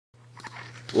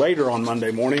later on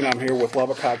Monday morning. I'm here with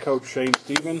Lubbock High coach Shane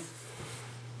Stephen.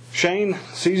 Shane,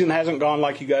 season hasn't gone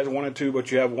like you guys wanted to,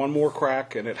 but you have one more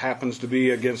crack, and it happens to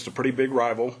be against a pretty big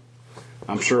rival.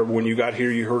 I'm sure when you got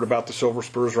here you heard about the Silver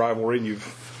Spurs rivalry and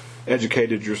you've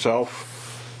educated yourself.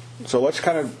 So let's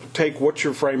kind of take what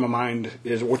your frame of mind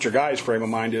is, what your guys' frame of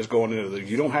mind is going into this.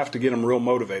 You don't have to get them real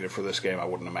motivated for this game, I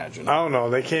wouldn't imagine. I don't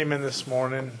know. They came in this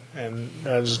morning, and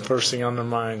that was the first thing on their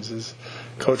minds is,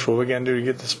 Coach, what are we going to do to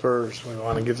get the Spurs? We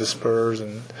want to get the Spurs.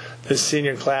 And this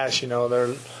senior class,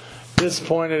 they're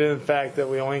disappointed in the fact that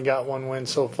we only got one win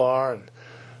so far.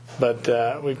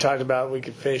 But we've talked about we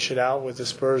could finish it out with the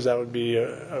Spurs. That would be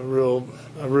a real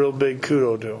big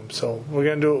kudo to them. So we're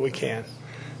going to do what we can.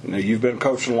 You've been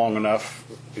coaching long enough.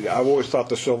 I've always thought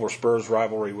the Silver Spurs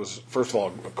rivalry was, first of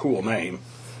all, a cool name,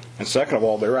 and second of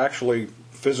all, they're actually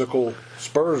physical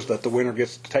Spurs that the winner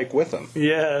gets to take with them.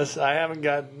 Yes, I haven't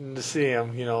gotten to see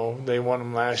them. They won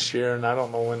them last year, and I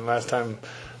don't know when the last time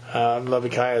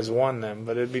Lubbock High has won them,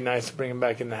 but it'd be nice to bring them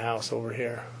back in the house over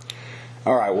here.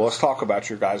 All right, well, let's talk about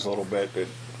your guys a little bit.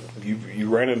 You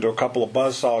ran into a couple of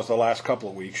buzzsaws the last couple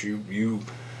of weeks. You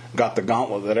got the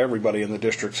gauntlet that everybody in the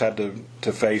districts had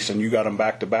to face, and you got them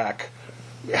back-to-back.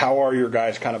 How are your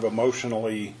guys kind of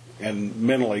emotionally and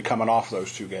mentally coming off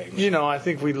those two games? I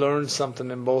think we learned something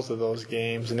in both of those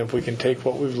games, and if we can take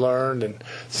what we've learned and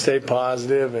stay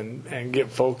positive and get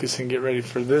focused and get ready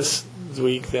for this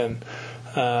week, then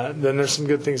there's some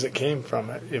good things that came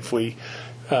from it. If we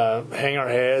hang our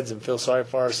heads and feel sorry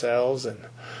for ourselves and,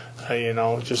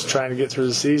 just trying to get through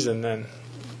the season,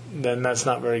 then that's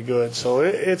not very good. So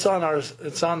it's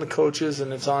on the coaches,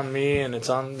 and it's on me, and it's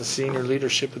on the senior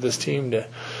leadership of this team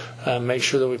to make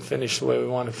sure that we finish the way we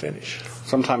want to finish.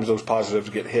 Sometimes those positives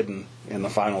get hidden in the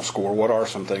final score. What are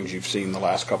some things you've seen the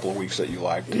last couple of weeks that you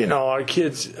liked? Our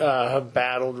kids have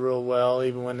battled real well.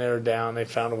 Even when they were down, they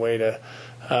found a way to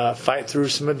fight through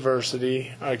some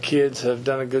adversity. Our kids have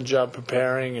done a good job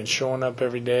preparing and showing up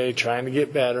every day, trying to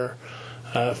get better.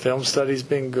 Film study's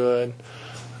been good.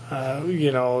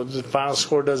 The final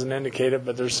score doesn't indicate it,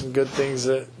 but there's some good things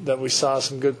that we saw,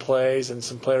 some good plays, and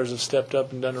some players have stepped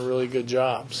up and done a really good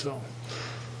job. So,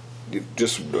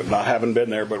 just not having been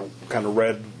there, but kind of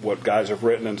read what guys have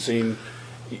written and seen,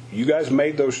 you guys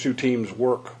made those two teams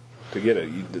work to get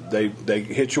it. They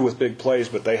hit you with big plays,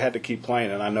 but they had to keep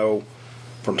playing. And I know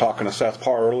from talking to Seth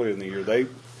Parr earlier in the year,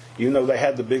 even though they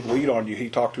had the big lead on you, he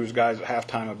talked to his guys at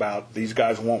halftime about these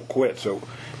guys won't quit. So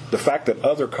the fact that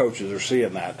other coaches are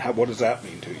seeing that, what does that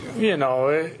mean to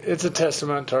you? It's a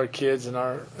testament to our kids and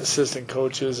our assistant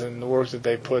coaches and the work that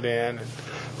they put in. And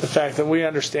the fact that we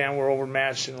understand we're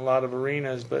overmatched in a lot of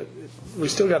arenas, but we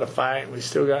still got to fight.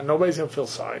 Nobody's going to feel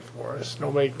sorry for us.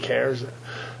 Nobody cares.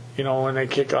 When they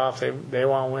kick off, they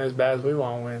want to win as bad as we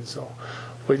want to win. So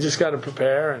we just got to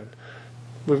prepare, and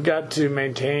we've got to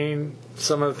maintain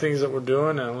some of the things that we're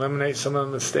doing and eliminate some of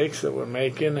the mistakes that we're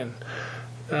making, and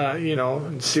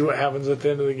and see what happens at the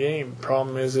end of the game.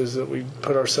 Problem is that we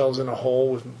put ourselves in a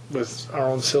hole with our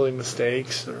own silly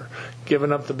mistakes or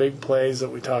giving up the big plays that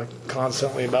we talk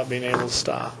constantly about being able to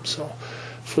stop. So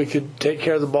if we could take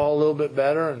care of the ball a little bit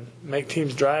better and make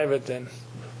teams drive it, then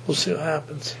we'll see what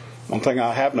happens. One thing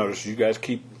I have noticed, you guys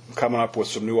keep coming up with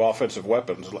some new offensive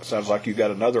weapons. It sounds like you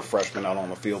got another freshman out on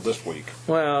the field this week.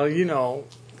 Well,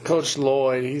 Coach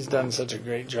Lloyd, he's done such a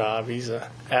great job. He's an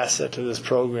asset to this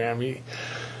program. He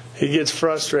gets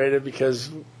frustrated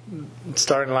because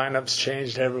starting lineups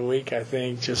changed every week, I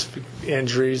think, just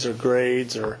injuries or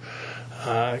grades or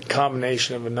a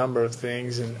combination of a number of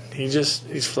things. And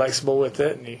he's flexible with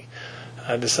it, and he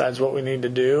decides what we need to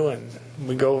do, and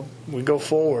we go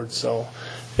forward. So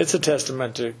it's a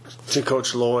testament to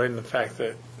Coach Lloyd and the fact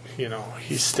that,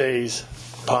 he stays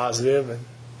positive and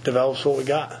develops what we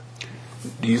got.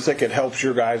 Do you think it helps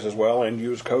your guys as well, and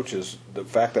you as coaches, the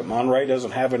fact that Monterey doesn't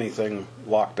have anything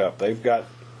locked up? They've got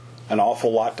an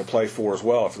awful lot to play for as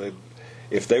well.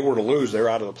 If they were to lose, they're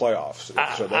out of the playoffs.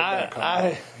 So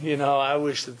I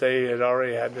wish that they had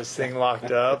already had this thing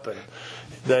locked up, and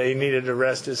they needed to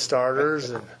rest his starters,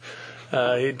 and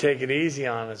he'd take it easy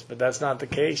on us. But that's not the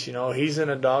case. He's in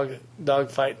a dog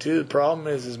fight too. The problem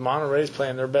is Monterey's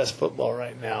playing their best football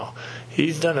right now.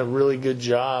 He's done a really good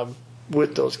job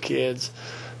with those kids.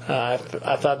 I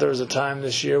thought there was a time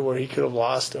this year where he could have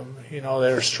lost them. They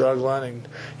were struggling,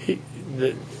 and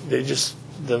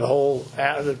the whole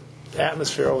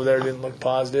atmosphere over there didn't look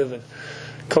positive. And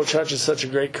Coach Hutch is such a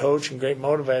great coach and great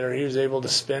motivator. He was able to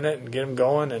spin it and get them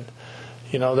going. And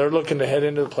they're looking to head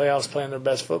into the playoffs playing their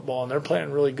best football, and they're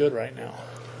playing really good right now.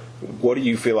 What do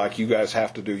you feel like you guys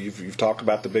have to do? You've talked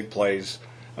about the big plays,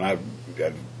 and I'm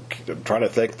trying to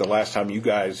think the last time you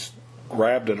guys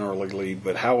grabbed an early lead,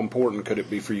 but how important could it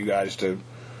be for you guys to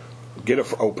get an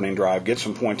opening drive, get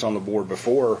some points on the board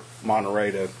before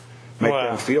Monterey to make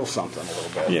them feel something a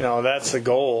little bit? You know, that's the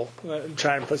goal.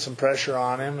 Try and put some pressure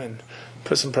on him and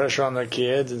put some pressure on their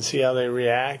kids and see how they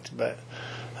react. But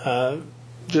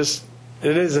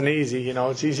it isn't easy. You know,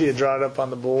 it's easy to draw it up on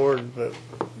the board, but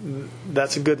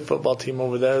that's a good football team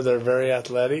over there. They're very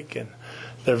athletic and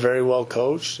they're very well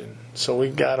coached, and so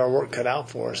we've got our work cut out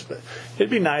for us. But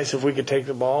it'd be nice if we could take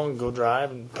the ball and go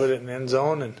drive and put it in the end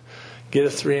zone and get a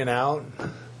 3-and-out.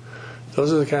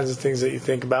 Those are the kinds of things that you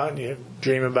think about and you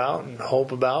dream about and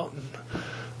hope about.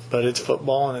 But it's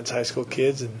football and it's high school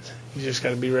kids, and you just got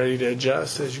to be ready to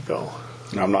adjust as you go.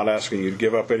 Now, I'm not asking you to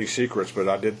give up any secrets, but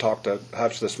I did talk to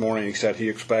Hutch this morning. He said he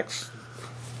expects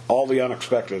all the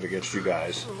unexpected against you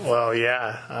guys. Well,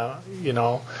 yeah. You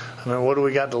know, I mean, what do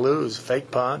we got to lose?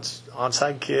 Fake punts,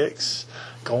 onside kicks,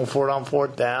 going for it on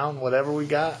 4th down, whatever we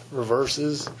got,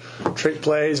 reverses, trick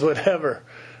plays, whatever.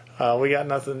 We got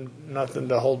nothing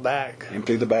to hold back.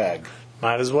 Empty the bag.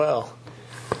 Might as well.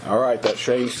 All right, that's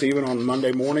Shane Stephen on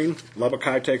Monday morning. Lubbock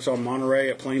High takes on Monterey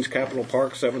at Plains Capital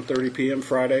Park, 7:30 p.m.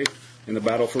 Friday in the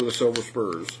battle for the Silver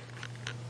Spurs.